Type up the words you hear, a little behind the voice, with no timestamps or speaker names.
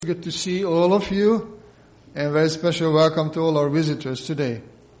Good to see all of you, and very special welcome to all our visitors today.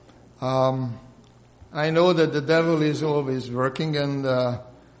 I know that the devil is always working, and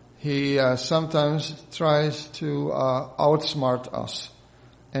he sometimes tries to outsmart us,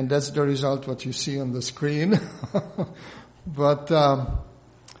 and that's the result what you see on the screen. But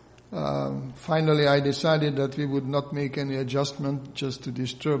finally, I decided that we would not make any adjustment just to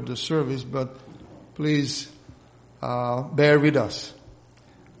disturb the service, but please bear with us.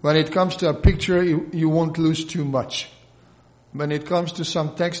 When it comes to a picture, you won't lose too much. When it comes to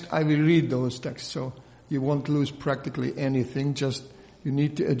some text, I will read those texts, so you won't lose practically anything. Just you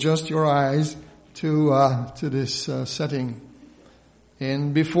need to adjust your eyes to this setting.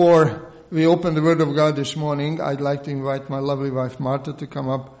 And before we open the Word of God this morning, I'd like to invite my lovely wife Martha to come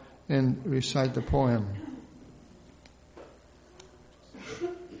up and recite the poem.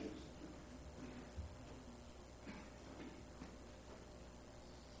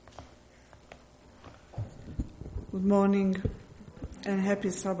 Good morning and happy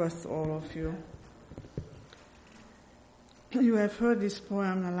Sabbath, all of you. You have heard this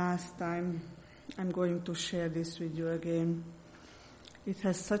poem the last time. I'm going to share this with you again. It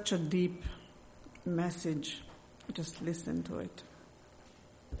has such a deep message. Just listen to it.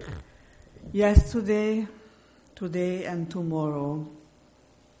 Yesterday, Today and Tomorrow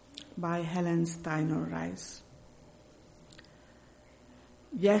by Helen Steiner Rice.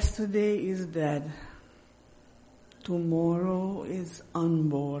 Yesterday is dead. Tomorrow is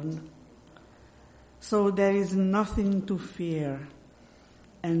unborn. So there is nothing to fear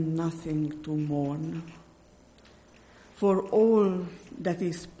and nothing to mourn. For all that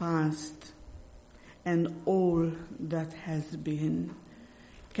is past and all that has been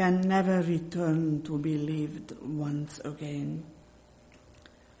can never return to be lived once again.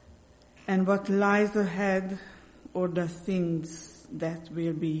 And what lies ahead, or the things that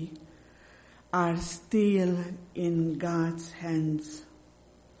will be, are still in God's hands.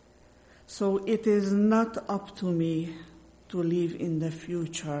 So it is not up to me to live in the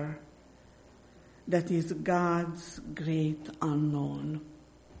future that is God's great unknown.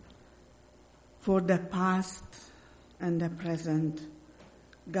 For the past and the present,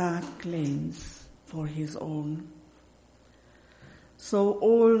 God claims for His own. So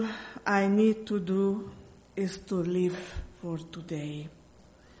all I need to do is to live for today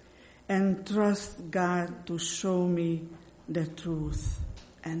and trust God to show me the truth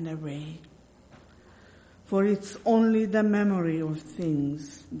and the way. For it's only the memory of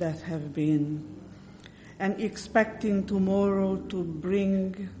things that have been, and expecting tomorrow to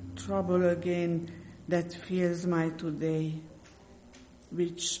bring trouble again that fears my today,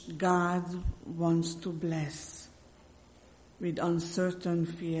 which God wants to bless with uncertain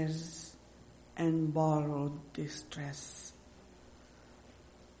fears and borrowed distress.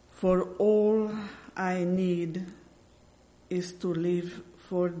 For all I need is to live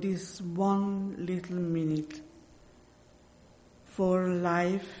for this one little minute. For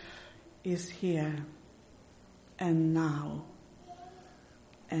life is here and now,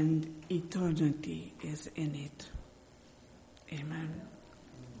 and eternity is in it. Amen.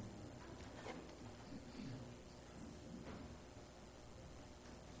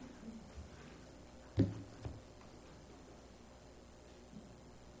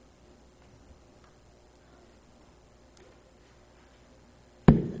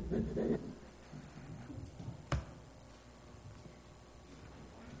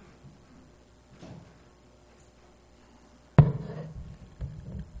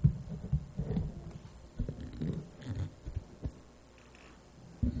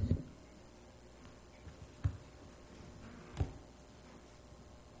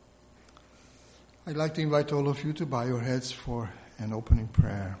 I'd like to invite all of you to bow your heads for an opening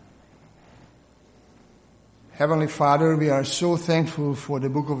prayer. Heavenly Father, we are so thankful for the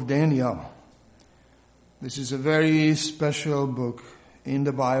book of Daniel. This is a very special book in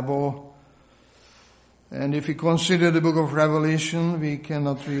the Bible. And if we consider the book of Revelation, we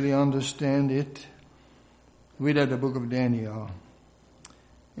cannot really understand it without the book of Daniel.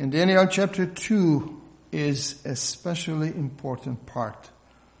 And Daniel chapter 2 is a especially important part.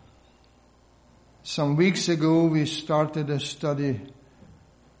 Some weeks ago we started a study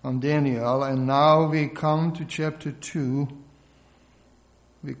on Daniel, and now we come to chapter 2.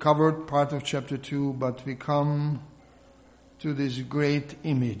 We covered part of chapter 2, but we come to this great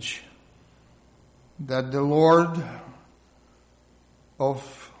image that the Lord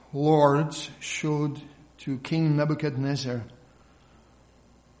of Lords showed to King Nebuchadnezzar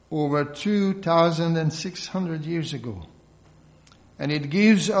over 2,600 years ago. And it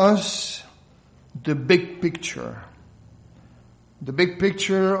gives us the big picture the big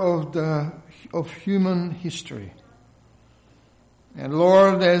picture of human history. And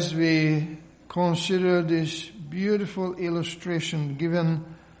Lord, as we consider this beautiful illustration given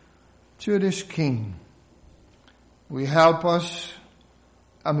to this king, we ask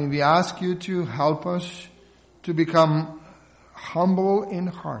you to help us to become humble in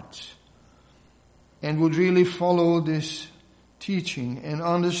heart and would really follow this teaching and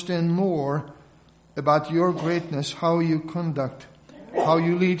understand more about your greatness, how you conduct, how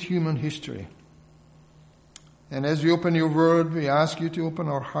you lead human history. And as we open your word, we ask you to open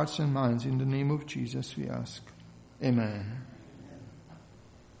our hearts and minds. In the name of Jesus, we ask. Amen.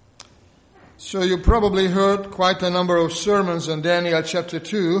 So you probably heard quite a number of sermons on Daniel chapter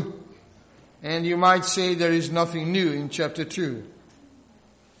 2, and you might say there is nothing new in chapter 2.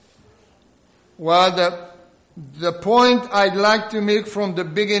 Well, the point I'd like to make from the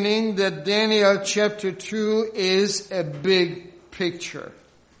beginning that Daniel chapter 2 is a big picture.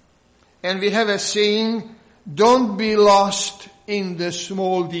 And we have a saying, don't be lost in the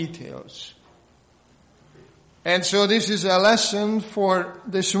small details. And so this is a lesson for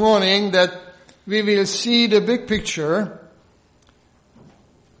this morning that we will see the big picture.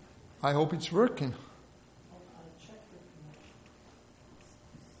 I hope it's working.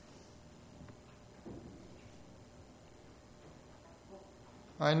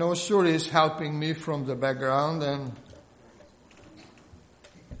 I know Suri is helping me from the background, and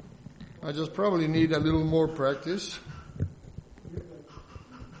I just probably need a little more practice.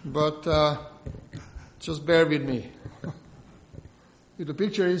 But just bear with me. If the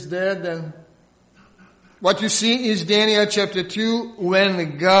picture is there, then what you see is Daniel chapter 2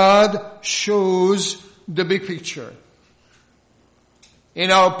 when God shows the big picture. In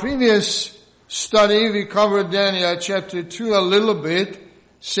our previous study, we covered Daniel chapter 2 a little bit,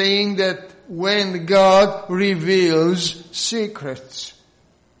 saying that when God reveals secrets.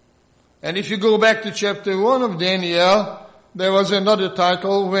 And if you go back to chapter 1 of Daniel, there was another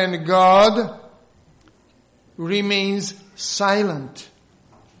title, when God remains silent.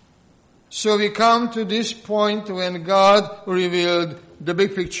 So we come to this point when God revealed the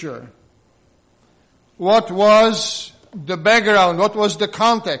big picture. What was the background? What was the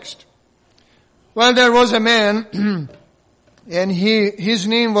context? Well, there was a man, and his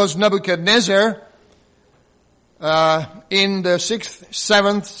name was Nebuchadnezzar, in the 6th,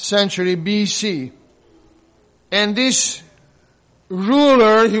 7th century BC. And this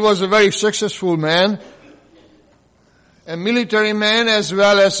ruler, he was a very successful man, a military man as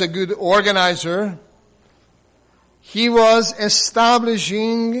well as a good organizer. He was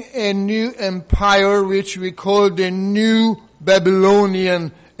establishing a new empire which we call the New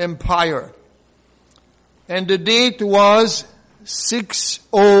Babylonian Empire. And the date was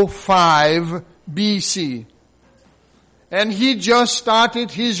 605 BC. And he just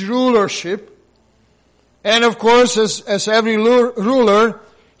started his rulership. And of course, as every ruler,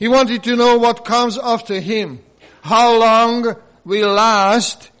 he wanted to know what comes after him. How long will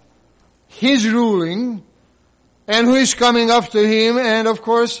last his ruling, and who is coming after him. And of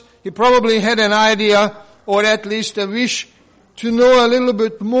course, he probably had an idea, or at least a wish, to know a little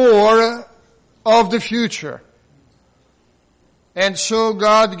bit more of the future. And so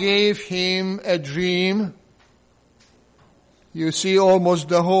God gave him a dream. You see almost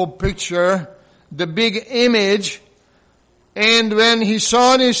the whole picture, the big image. And when he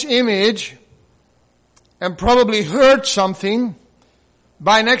saw this image, and probably heard something,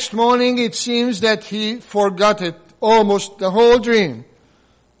 by next morning it seems that he forgot it, almost the whole dream.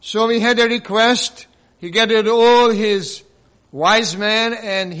 So he had a request. He gathered all his wise men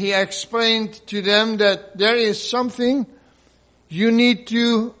and he explained to them that there is something you need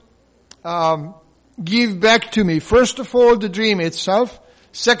to give back to me. First of all, the dream itself.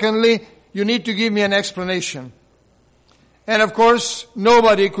 Secondly, you need to give me an explanation. And of course,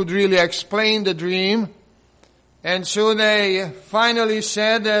 nobody could really explain the dream. And so they finally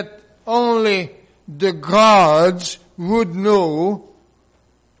said that only the gods would know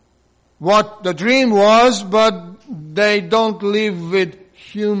what the dream was, but they don't live with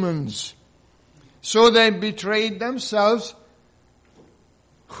humans. So they betrayed themselves,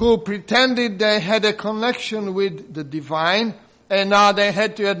 who pretended they had a connection with the divine, and now they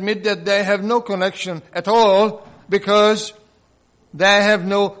had to admit that they have no connection at all because they have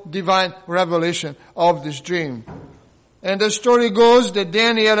no divine revelation of this dream. And the story goes that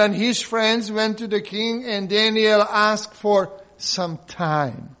Daniel and his friends went to the king, and Daniel asked for some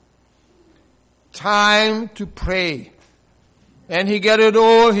time. Time to pray. And he gathered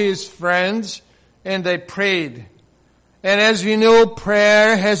all his friends and they prayed. And as we know,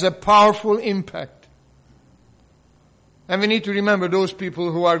 prayer has a powerful impact. And we need to remember those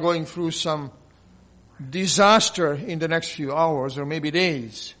people who are going through some disaster in the next few hours or maybe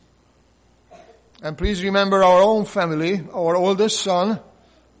days. And please remember our own family, our oldest son,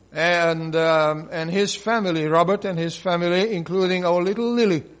 and his family, Robert and his family, including our little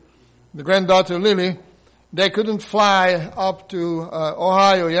Lily, the granddaughter Lily. They couldn't fly up to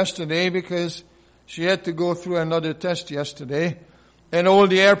Ohio yesterday because she had to go through another test yesterday. And all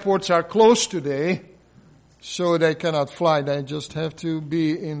the airports are closed today, so they cannot fly. They just have to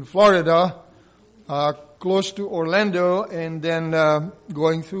be in Florida, close to Orlando, and then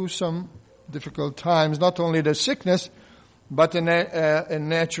going through some difficult times. Not only the sickness, but a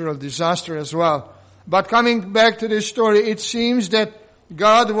natural disaster as well. But coming back to this story, it seems that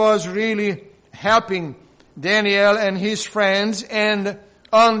God was really helping Daniel and his friends, and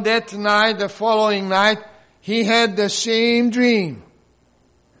on that night, the following night, he had the same dream.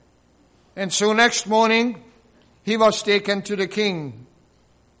 And so next morning, he was taken to the king.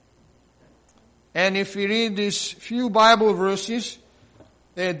 And if we read these few Bible verses,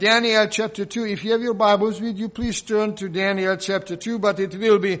 Daniel chapter 2, if you have your Bibles with you, please turn to Daniel chapter 2, but it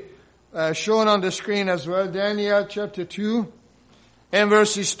will be shown on the screen as well. Daniel chapter 2, and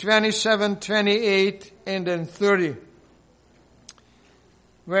verses 27, 28, and then 30.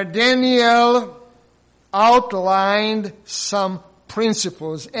 Where Daniel outlined some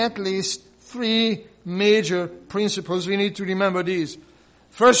principles, at least 3 major principles. We need to remember these.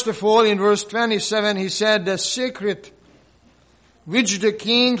 First of all, in verse 27, he said, the secret which the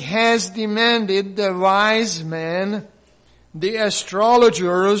king has demanded, the wise men, the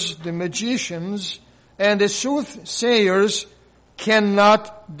astrologers, the magicians, and the soothsayers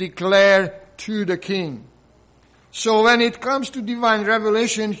cannot declare to the king. So when it comes to divine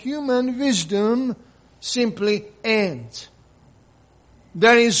revelation, human wisdom simply ends.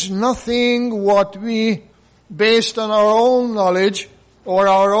 There is nothing what we, based on our own knowledge or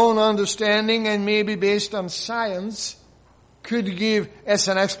our own understanding and maybe based on science, could give as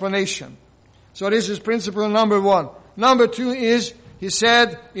an explanation. So this is principle number 1. Number 2 is, he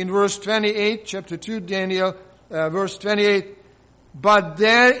said in verse 28, chapter 2, Daniel, verse 28, but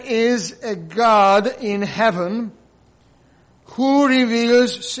there is a God in heaven who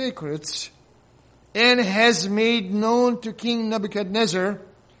reveals secrets and has made known to King Nebuchadnezzar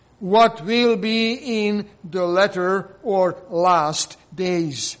what will be in the latter or last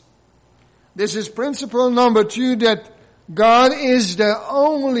days. This is principle number 2, that God is the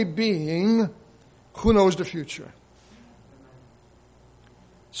only being who knows the future.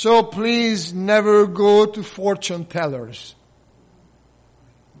 So please never go to fortune tellers.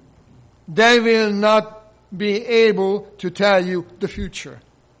 They will not be able to tell you the future.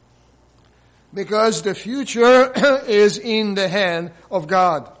 Because the future is in the hand of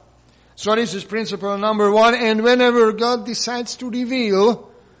God. So this is principle number 1. And whenever God decides to reveal,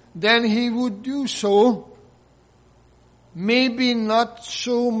 then He would do so. Maybe not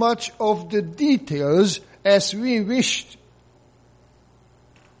so much of the details as we wished.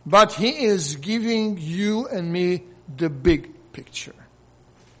 But He is giving you and me the big picture.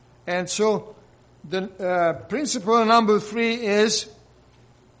 And so, the principle number 3 is,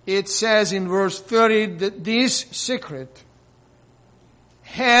 it says in verse 30 that this secret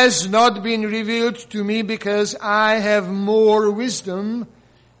has not been revealed to me because I have more wisdom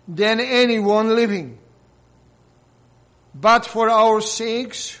than anyone living. But for our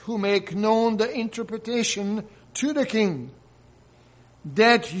sakes who make known the interpretation to the king,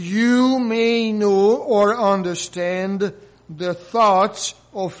 that you may know or understand the thoughts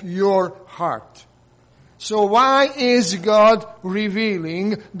of your heart. So why is God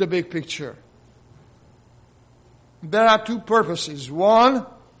revealing the big picture? There are 2 purposes. One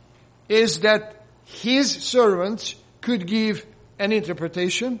is that His servants could give an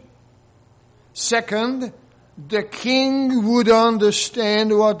interpretation. Second, the king would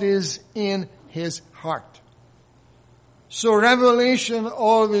understand what is in his heart. So revelation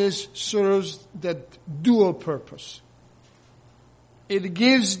always serves that dual purpose. It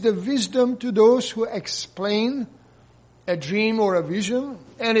gives the wisdom to those who explain a dream or a vision,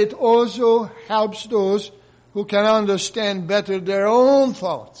 and it also helps those who can understand better their own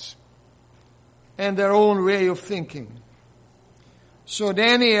thoughts and their own way of thinking. So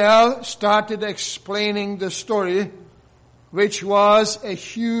Daniel started explaining the story, which was a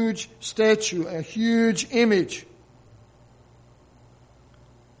huge statue, a huge image.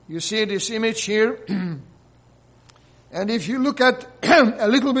 You see this image here? And if you look at a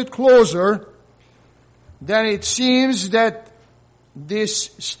little bit closer, then it seems that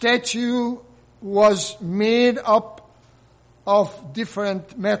this statue was made up of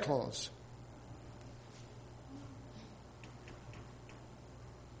different metals.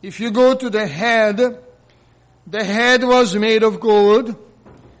 If you go to the head was made of gold,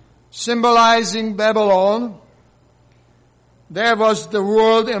 symbolizing Babylon. There was the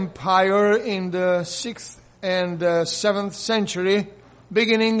world empire in the 6th and 7th century,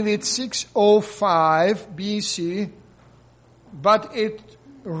 beginning with 605 BC, but it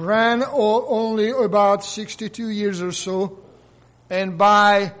ran only about 62 years or so, and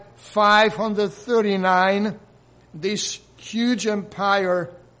by 539, this huge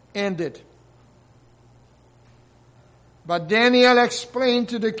empire ended. But Daniel explained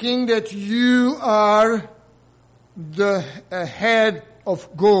to the king that you are the head of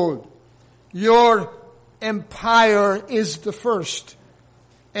gold. Your empire is the first,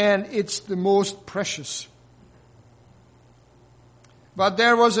 and it's the most precious. But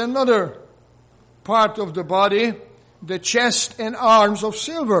there was another part of the body, the chest and arms of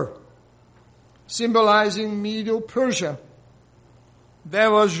silver, symbolizing Medo-Persia.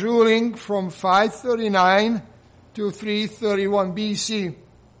 There was ruling from 539 to 331 BC.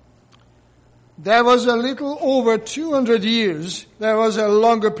 There was a little over 200 years. There was a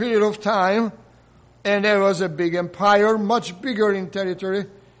longer period of time, and there was a big empire, much bigger in territory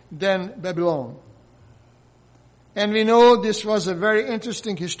than Babylon. And we know this was a very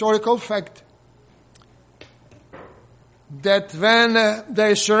interesting historical fact, that when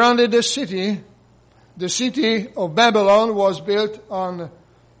they surrounded the city of Babylon was built on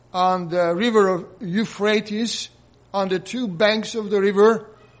the river of Euphrates, on the two banks of the river,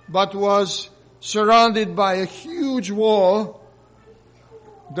 but was surrounded by a huge wall.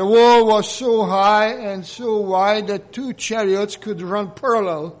 The wall was so high and so wide that two chariots could run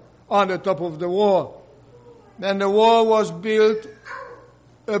parallel on the top of the wall. And the wall was built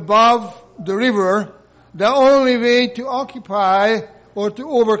above the river. The only way to occupy or to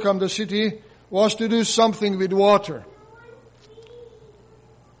overcome the city was to do something with water.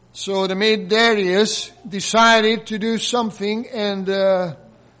 So the mate Darius decided to do something, and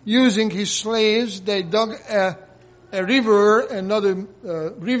using his slaves, they dug a river, another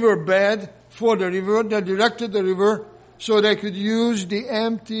river bed for the river. They directed the river so they could use the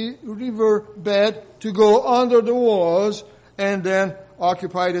empty river bed to go under the walls and then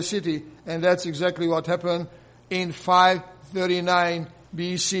occupy the city. And that's exactly what happened in 539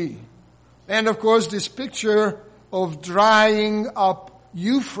 BC. And of course, this picture of drying up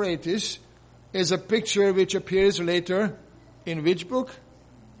Euphrates is a picture which appears later in which book?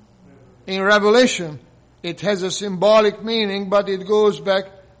 In Revelation. It has a symbolic meaning, but it goes back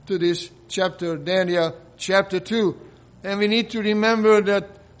to this chapter, Daniel chapter 2. And we need to remember that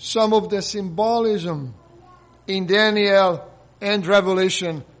some of the symbolism in Daniel and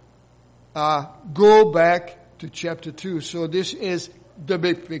Revelation go back to chapter 2. So this is the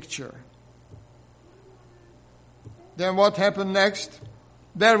big picture. Then what happened next?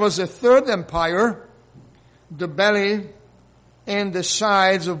 There was a third empire, the belly and the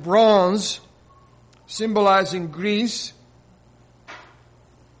sides of bronze, symbolizing Greece.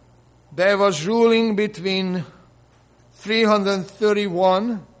 There was ruling between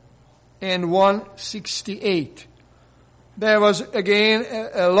 331 and 168. There was again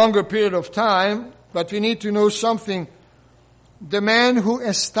a longer period of time, but we need to know something. The man who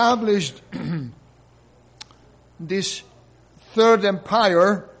established this third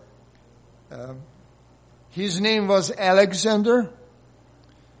empire, his name was Alexander.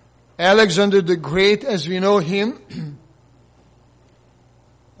 Alexander the Great, as we know him.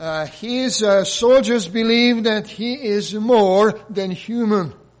 His soldiers believe that he is more than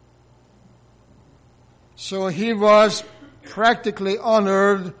human. So he was practically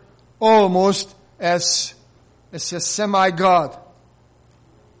honored almost as a semi-god.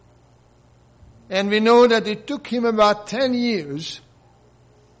 And we know that it took him about 10 years,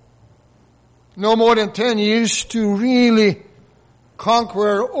 no more than 10 years, to really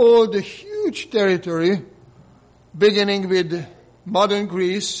conquer all the huge territory, beginning with modern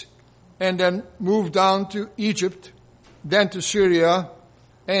Greece, and then move down to Egypt, then to Syria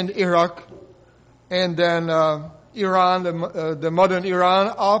and Iraq, and then Iran, the modern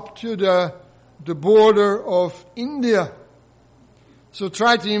Iran, up to the border of India. So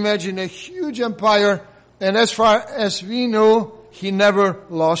try to imagine a huge empire, and as far as we know, he never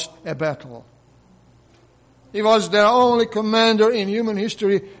lost a battle. He was the only commander in human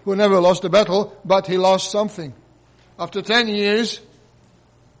history who never lost a battle, but he lost something. After 10 years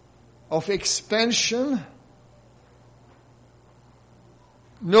of expansion,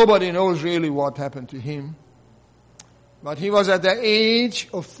 nobody knows really what happened to him. But he was at the age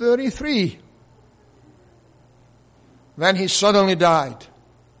of 33 when he suddenly died.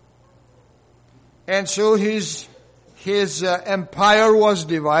 And so his his empire was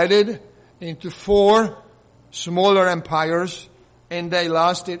divided into 4 smaller empires, and they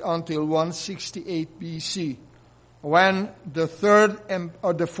lasted until 168 BC, when the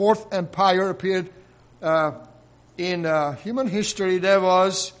 4th empire appeared in human history. That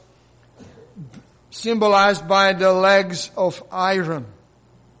was symbolized by the legs of iron,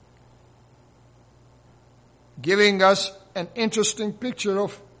 giving us an interesting picture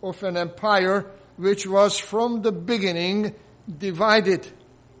of an empire which was from the beginning divided.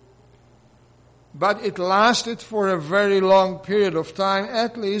 But it lasted for a very long period of time,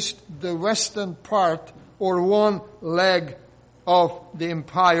 at least the western part or one leg of the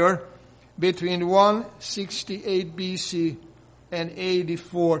empire, between 168 BC and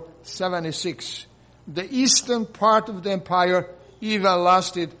 8476. The eastern part of the empire even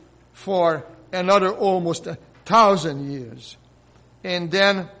lasted for another almost 1,000 years. And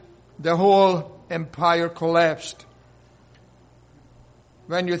then the whole empire collapsed.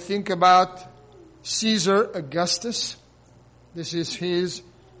 When you think about Caesar Augustus, this is his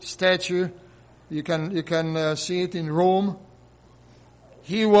statue. You can see it in Rome.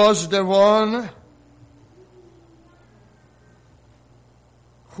 He was the one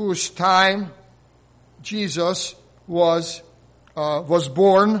whose time Jesus was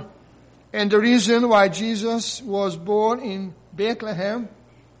born. And the reason why Jesus was born in Bethlehem,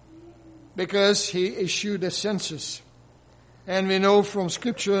 because he issued a census. And we know from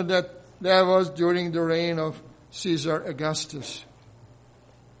Scripture that was during the reign of Caesar Augustus.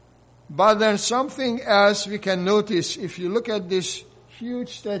 But there's something else we can notice if you look at this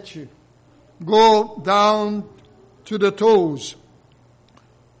huge statue. Go down to the toes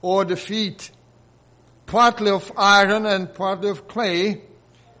or the feet, partly of iron and partly of clay,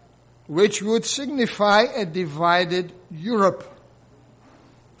 which would signify a divided Europe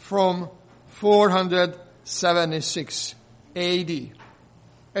from 476 AD.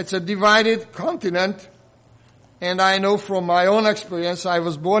 It's a divided continent, and I know from my own experience, I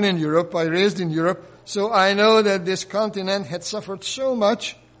was born in Europe, I raised in Europe, so I know that this continent had suffered so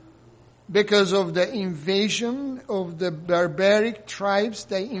much because of the invasion of the barbaric tribes.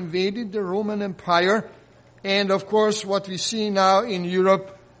 They invaded the Roman Empire, and of course what we see now in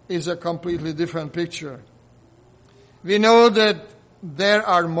Europe is a completely different picture. We know that there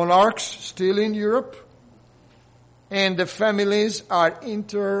are monarchs still in Europe, and the families are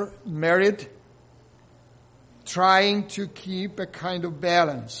intermarried, trying to keep a kind of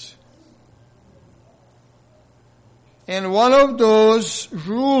balance. And one of those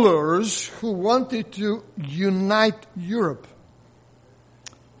rulers who wanted to unite Europe.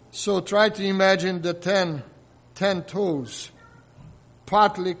 So try to imagine the 10 toes,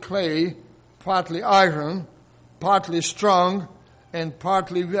 partly clay, partly iron, partly strong, and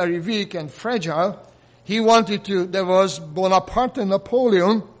partly very weak and fragile. There was Bonaparte and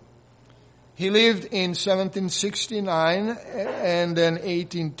Napoleon. He lived in 1769 and then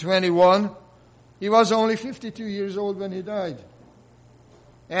 1821. He was only 52 years old when he died.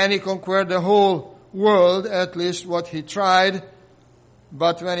 And he conquered the whole world, at least what he tried.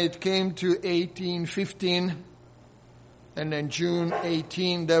 But when it came to 1815, and then June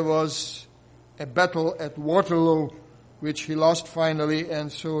 18, there was a battle at Waterloo, which he lost finally, and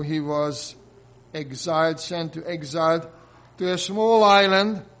so he was sent to exile to a small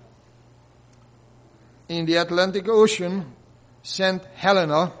island in the Atlantic Ocean, St.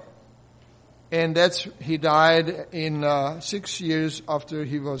 Helena, and he died in 6 years after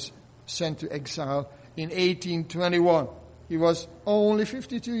he was sent to exile in 1821. He was only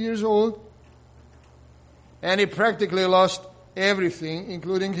 52 years old, and he practically lost everything,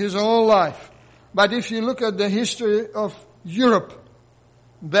 including his own life. But if you look at the history of Europe,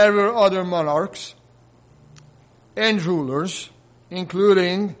 there were other monarchs and rulers,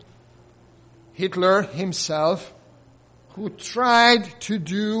 including Hitler himself, who tried to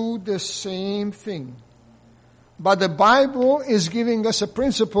do the same thing. But the Bible is giving us a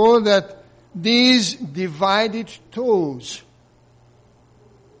principle that these divided toes,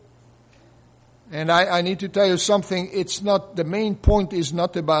 and I need to tell you something, the main point is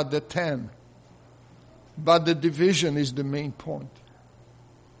not about the 10, but the division is the main point.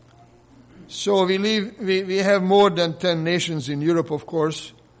 So we have more than 10 nations in Europe, of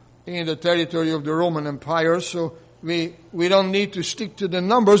course, in the territory of the Roman Empire, so we don't need to stick to the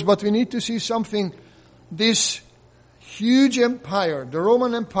numbers, but we need to see something. This huge empire, the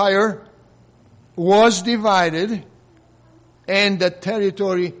Roman Empire, was divided, and the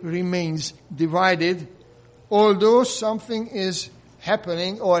territory remains divided, although something is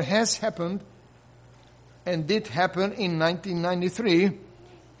happening or has happened and did happen in 1993,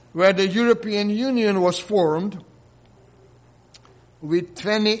 where the European Union was formed, with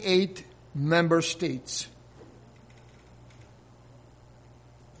 28 member states.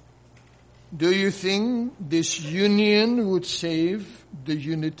 Do you think this union would save the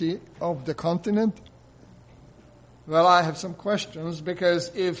unity of the continent? Well, I have some questions,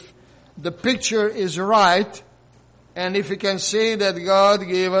 because if the picture is right, and if we can say that God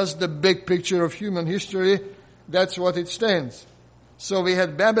gave us the big picture of human history, that's what it stands. So we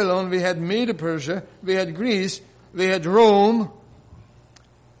had Babylon, we had Medo-Persia, we had Greece, we had Rome,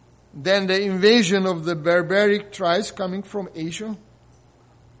 then the invasion of the barbaric tribes coming from Asia.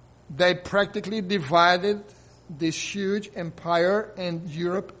 They practically divided this huge empire, and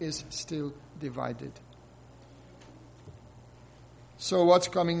Europe is still divided. So what's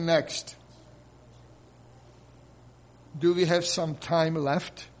coming next? Do we have some time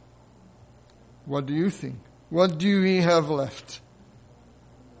left? What do you think? What do we have left?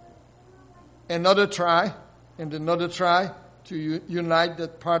 Another try, and another try to unite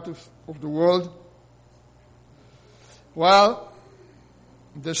that part of the world? Well,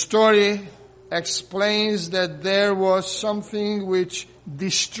 the story explains that there was something which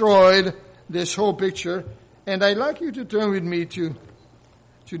destroyed this whole picture. And I'd like you to turn with me to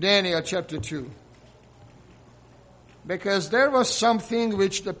Daniel chapter 2. Because there was something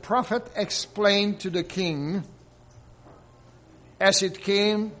which the prophet explained to the king as it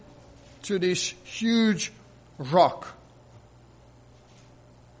came to this huge rock.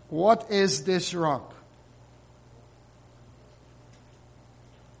 What is this rock?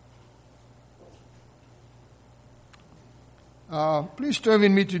 Please turn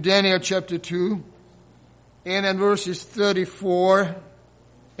with me to Daniel chapter 2, and in verses 34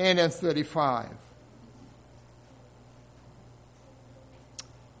 and then 35.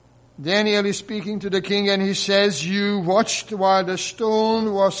 Daniel is speaking to the king, and he says, "You watched while the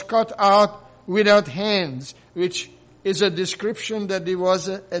stone was cut out without hands," which is a description that it was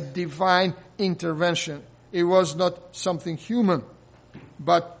a divine intervention. It was not something human,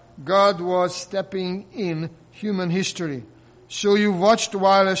 but God was stepping in human history. "So you watched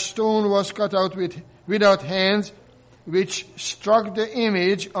while a stone was cut out without hands, which struck the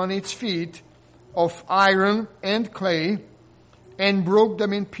image on its feet of iron and clay, and broke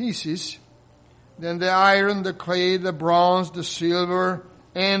them in pieces. Then the iron, the clay, the bronze, the silver,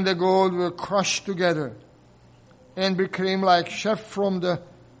 and the gold were crushed together, and became like chaff from the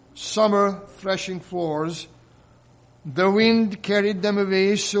summer threshing floors. The wind carried them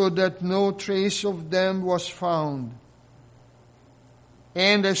away, so that no trace of them was found.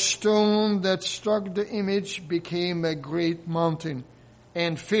 And a stone that struck the image became a great mountain,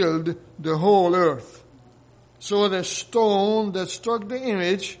 and filled the whole earth." So the stone that struck the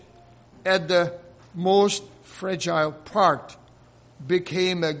image at the most fragile part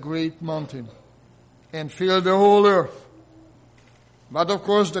became a great mountain and filled the whole earth. But of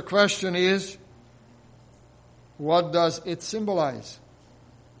course the question is, what does it symbolize?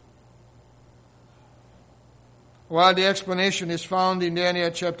 Well, the explanation is found in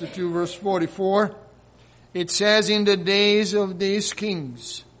Daniel chapter 2 verse 44. It says, "In the days of these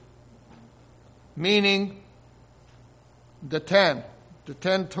kings," meaning the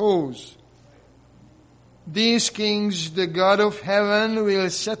ten toes, "these kings, the God of heaven will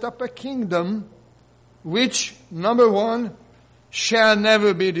set up a kingdom which, number one, shall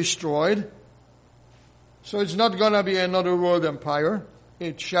never be destroyed." So it's not going to be another world empire.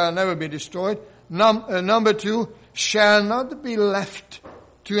 It shall never be destroyed. Number two, shall not be left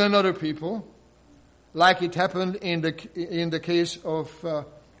to another people, like it happened in the case of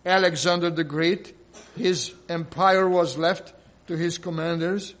Alexander the Great. His empire was left to his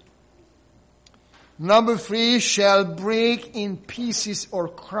commanders. Number three, shall break in pieces or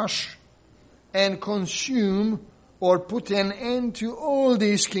crush and consume or put an end to all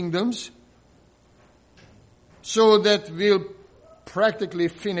these kingdoms, so that we'll practically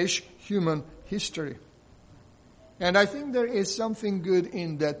finish human history. And I think there is something good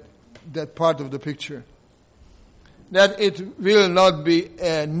in that part of the picture. That it will not be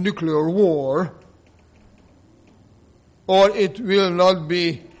a nuclear war, or it will not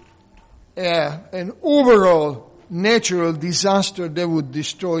be an overall natural disaster that would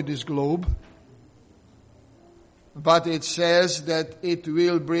destroy this globe. But it says that it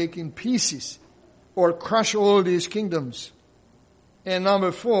will break in pieces or crush all these kingdoms. And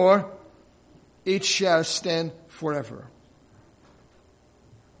number four, it shall stand forever.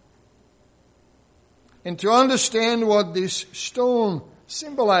 And to understand what this stone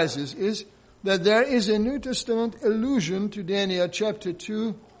symbolizes is that there is a New Testament allusion to Daniel chapter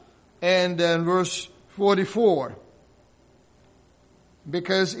 2 and then verse 44.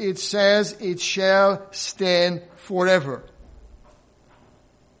 Because it says it shall stand forever.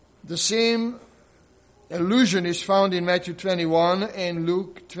 The same allusion is found in Matthew 21 and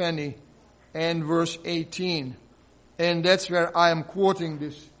Luke 20 and verse 18. And that's where I am quoting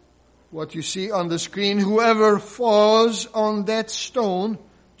this. What you see on the screen, whoever falls on that stone,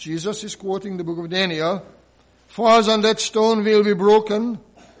 Jesus is quoting the book of Daniel, falls on that stone will be broken,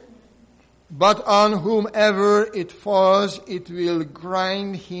 but on whomever it falls, it will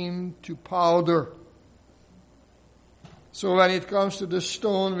grind him to powder. So when it comes to the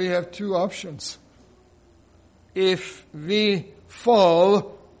stone, we have two options. If we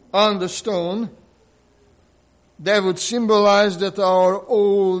fall on the stone, that would symbolize that our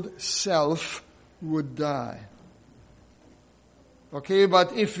old self would die. Okay,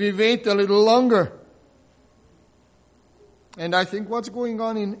 but if we wait a little longer, and I think what's going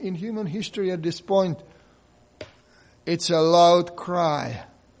on in human history at this point, it's a loud cry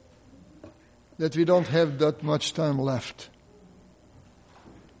that we don't have that much time left.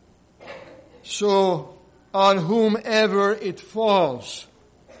 So, on whomever it falls,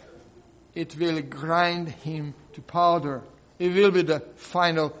 it will grind him to powder. It will be the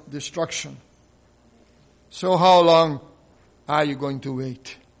final destruction. So how long are you going to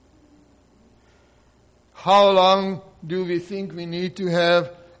wait? How long do we think we need to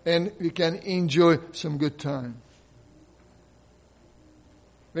have and we can enjoy some good time?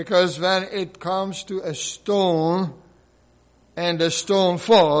 Because when it comes to a stone and the stone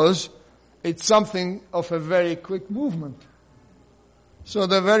falls, it's something of a very quick movement. So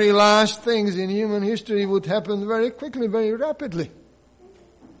the very last things in human history would happen very quickly, very rapidly.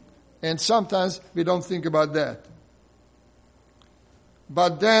 And sometimes we don't think about that.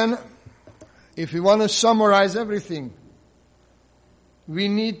 But then, if we want to summarize everything, we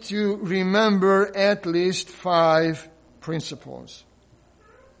need to remember at least 5 principles.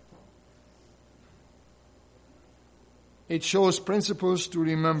 It shows principles to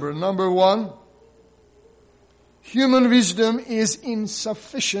remember. Number 1, human wisdom is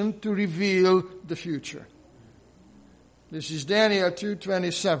insufficient to reveal the future. This is Daniel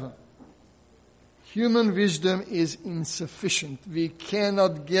 2:27. Human wisdom is insufficient. We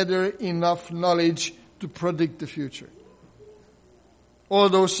cannot gather enough knowledge to predict the future.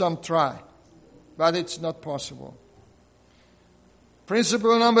 Although some try, but it's not possible.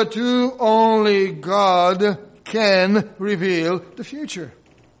 Principle number 2, only God can reveal the future.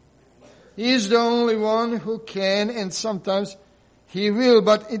 He is the only one who can, and sometimes He will,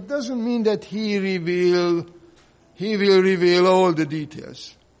 but it doesn't mean that He will reveal all the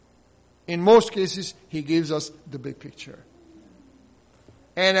details. In most cases, He gives us the big picture.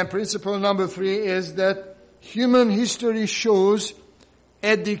 And then principle number 3 is that human history shows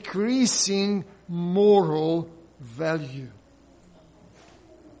a decreasing moral value.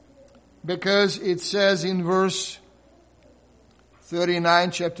 Because it says in verse 39,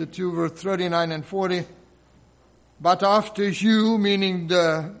 chapter 2, verse 39 and 40, but after you, meaning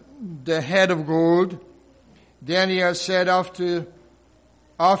the head of gold, Daniel said,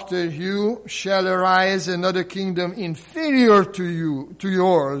 after you shall arise another kingdom inferior to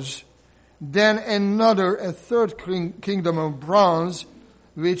yours, then another, a third kingdom of bronze,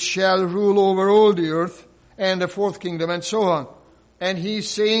 which shall rule over all the earth, and a fourth kingdom, and so on. And he's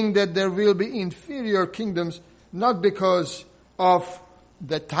saying that there will be inferior kingdoms, not because of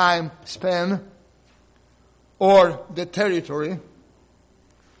the time span or the territory,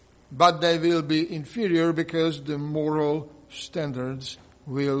 but they will be inferior because the moral standards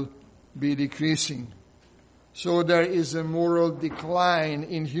will be decreasing. So there is a moral decline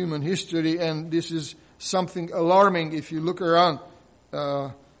in human history, and this is something alarming if you look around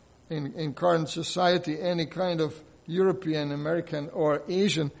in current society, any kind of European, American, or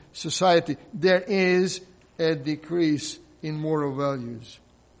Asian society. There is a decrease in moral values.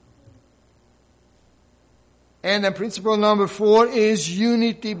 And then principle number 4 is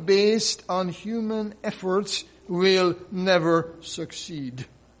unity based on human efforts will never succeed.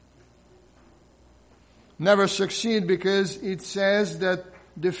 Never succeed because it says that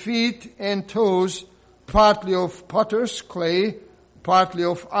the feet and toes, partly of potter's clay, partly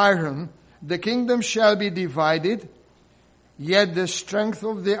of iron, the kingdom shall be divided, yet the strength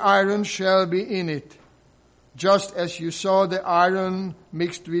of the iron shall be in it, just as you saw the iron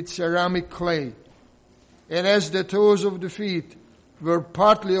mixed with ceramic clay. And as the toes of the feet were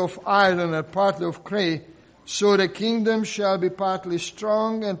partly of iron and partly of clay, so the kingdom shall be partly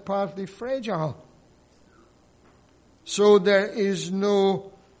strong and partly fragile. So there is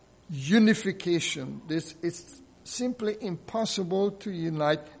no unification. It's simply impossible to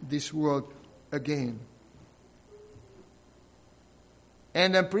unite this world again.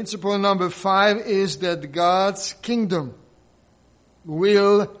 And then principle number 5 is that God's kingdom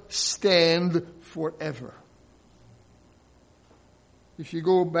will stand forever. If you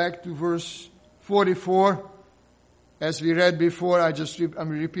go back to verse 44, as we read before, I'm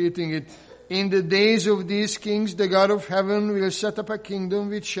repeating it. In the days of these kings, the God of heaven will set up a kingdom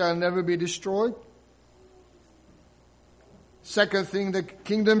which shall never be destroyed. Second thing, the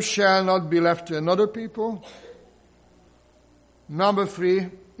kingdom shall not be left to another people. Number 3,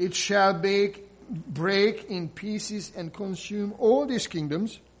 it shall break in pieces and consume all these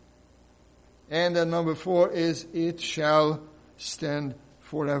kingdoms. And then number 4 is it shall stand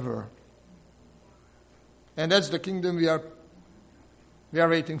forever. And that's the kingdom we are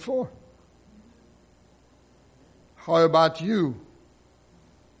waiting for. How about you?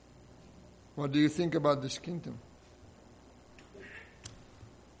 What do you think about this kingdom?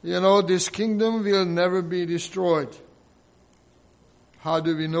 You know, this kingdom will never be destroyed. How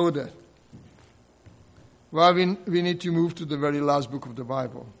do we know that? Well, we need to move to the very last book of the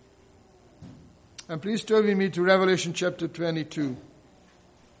Bible. And please turn with me to Revelation chapter 22.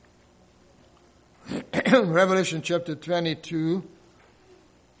 Revelation chapter 22.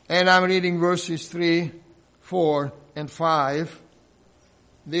 And I'm reading verses 3, 4, and 5.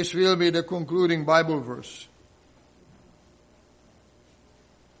 This will be the concluding Bible verse.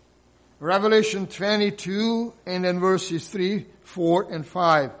 Revelation 22 and then verses 3, 4, and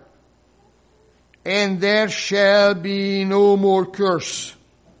 5. And there shall be no more curse,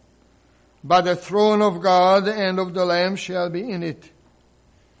 but the throne of God and of the Lamb shall be in it.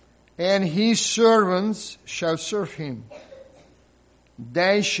 And his servants shall serve him.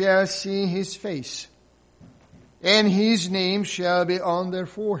 They shall see his face, and his name shall be on their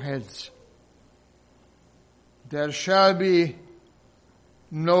foreheads. There shall be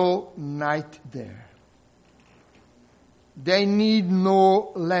no night there. They need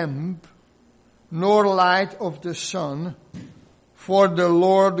no lamp, nor light of the sun, for the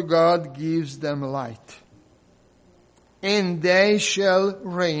Lord God gives them light. And they shall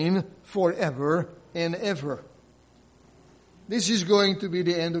reign forever and ever. This is going to be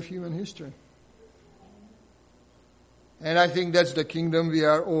the end of human history. And I think that's the kingdom we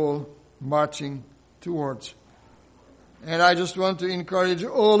are all marching towards. And I just want to encourage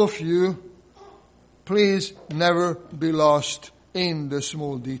all of you, please never be lost in the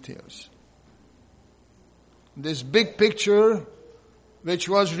small details. This big picture, which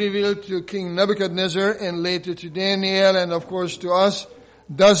was revealed to King Nebuchadnezzar and later to Daniel and of course to us,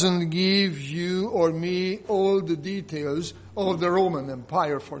 doesn't give you or me all the details of the Roman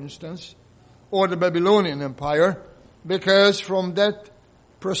Empire, for instance, or the Babylonian Empire, because from that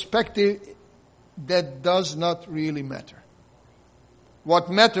perspective, that does not really matter. What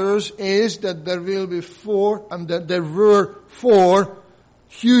matters is that there were 4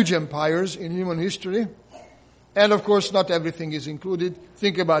 huge empires in human history. And of course, not everything is included.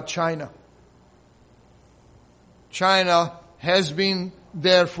 Think about China. China has been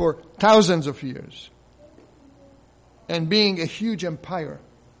there for thousands of years and being a huge empire.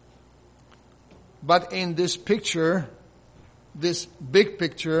 But in this picture, this big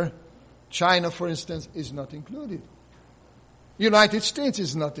picture, China, for instance, is not included. United States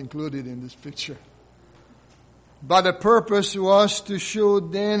is not included in this picture. But the purpose was to show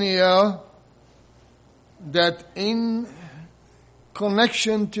Daniel that in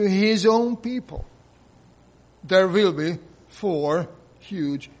connection to his own people, there will be 4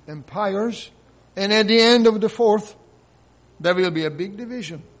 huge empires. And at the end of the 4th, there will be a big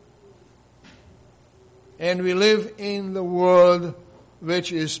division. And we live in the world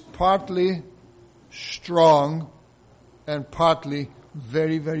which is partly strong and partly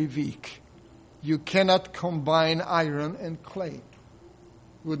very, very weak. You cannot combine iron and clay.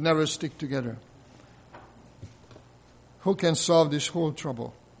 Would never stick together. Who can solve this whole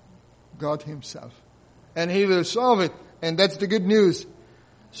trouble? God himself. And he will solve it. And that's the good news.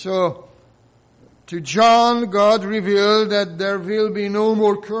 So, to John, God revealed that there will be no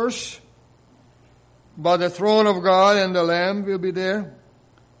more curse, but the throne of God and the Lamb will be there.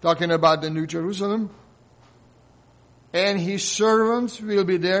 Talking about the New Jerusalem. And his servants will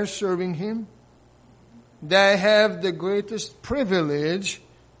be there serving him. They have the greatest privilege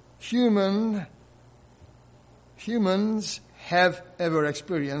humans have ever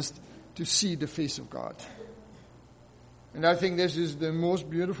experienced, to see the face of God. And I think this is the most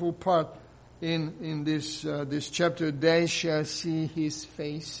beautiful part in this chapter. They shall see his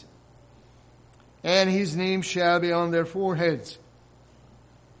face, and his name shall be on their foreheads.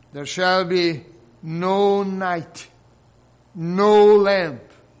 There shall be no night, no lamp,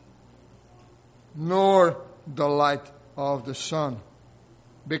 nor the light of the sun,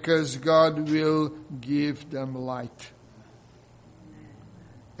 because God will give them light.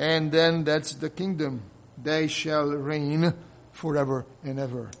 And then that's the kingdom. They shall reign forever and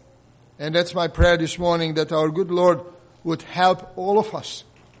ever. And that's my prayer this morning, that our good Lord would help all of us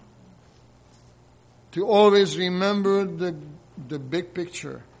to always remember the big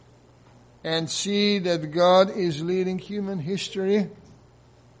picture and see that God is leading human history.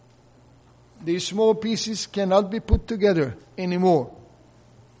 These small pieces cannot be put together anymore.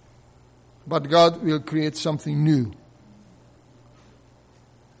 But God will create something new.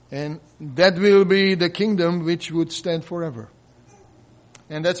 And that will be the kingdom which would stand forever.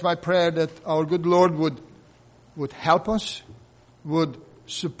 And that's my prayer, that our good Lord would help us, would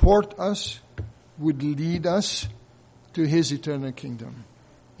support us, would lead us to His eternal kingdom.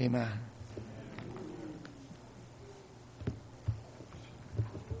 Amen.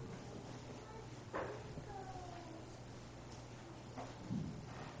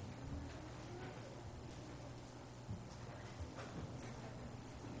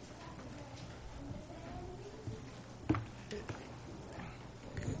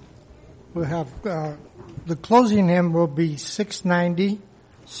 We'll have, the closing hymn will be 690.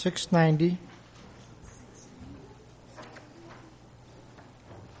 690.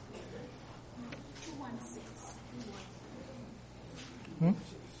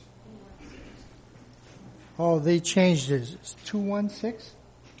 Oh, they changed it. It's 216?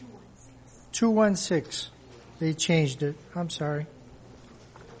 216. They changed it. I'm sorry.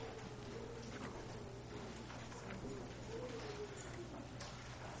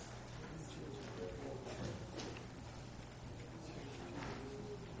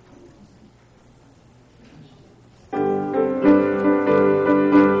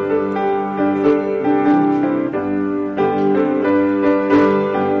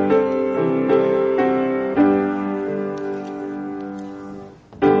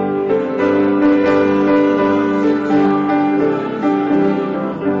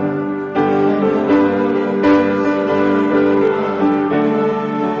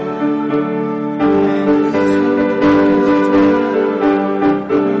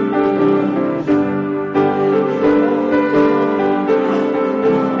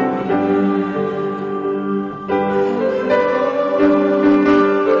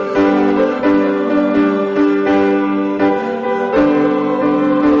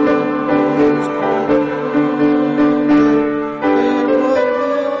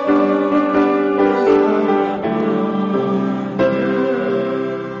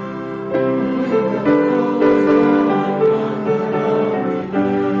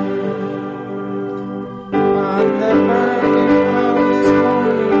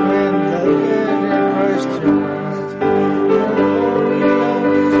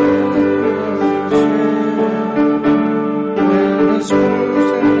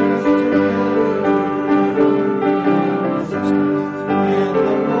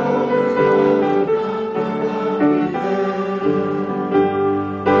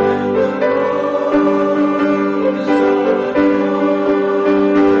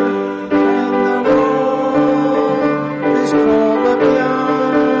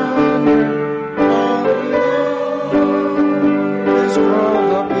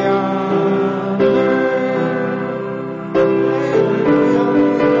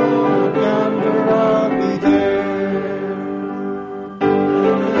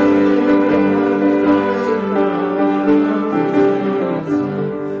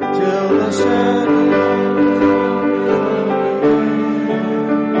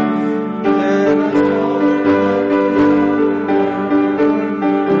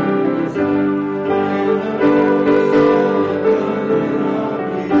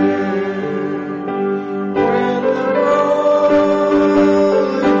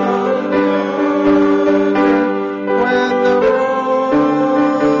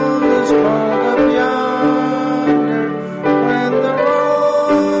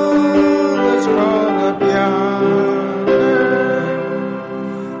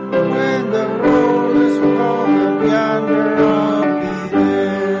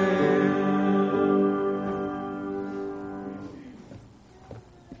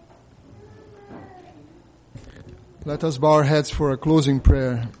 Let us bow our heads for a closing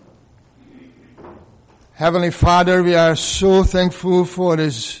prayer. Heavenly Father, we are so thankful for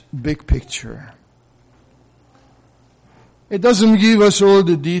this big picture. It doesn't give us all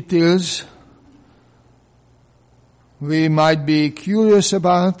the details we might be curious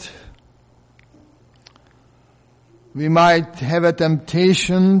about. We might have a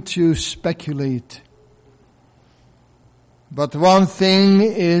temptation to speculate. But one thing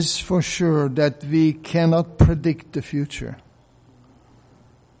is for sure, that we cannot predict the future.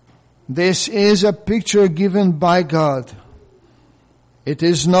 This is a picture given by God. It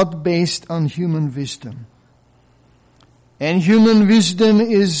is not based on human wisdom. And human wisdom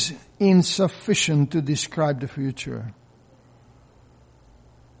is insufficient to describe the future.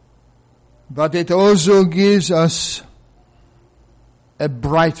 But it also gives us a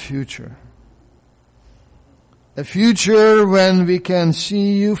bright future. A future when we can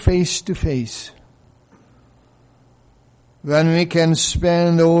see you face to face. When we can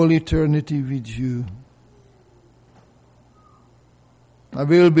spend all eternity with you. There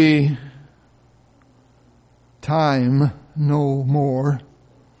will be time no more.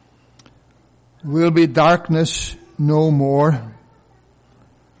 Will be darkness no more.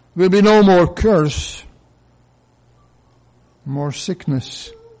 Will be no more curse, more sickness,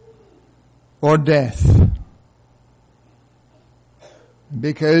 or death.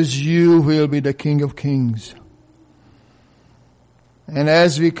 Because you will be the King of Kings. And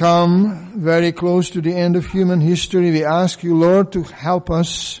as we come very close to the end of human history, we ask you, Lord, to help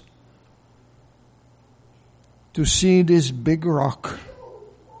us to see this big rock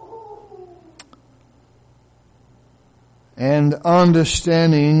and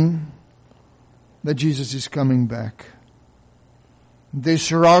understanding that Jesus is coming back.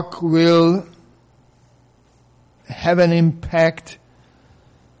 This rock will have an impact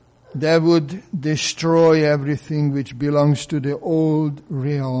that would destroy everything which belongs to the old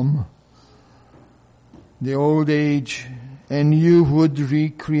realm, the old age, and you would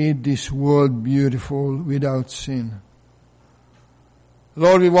recreate this world beautiful without sin.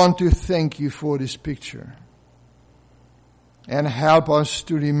 Lord, we want to thank you for this picture. And help us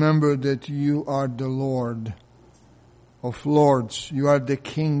to remember that you are the Lord of lords. You are the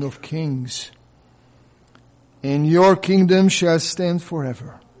King of kings. And your kingdom shall stand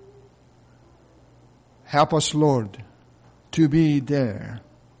forever. Help us, Lord, to be there,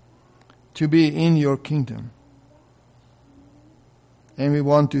 to be in your kingdom. And we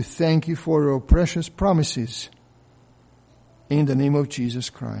want to thank you for your precious promises. In the name of Jesus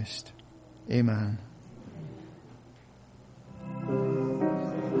Christ. Amen.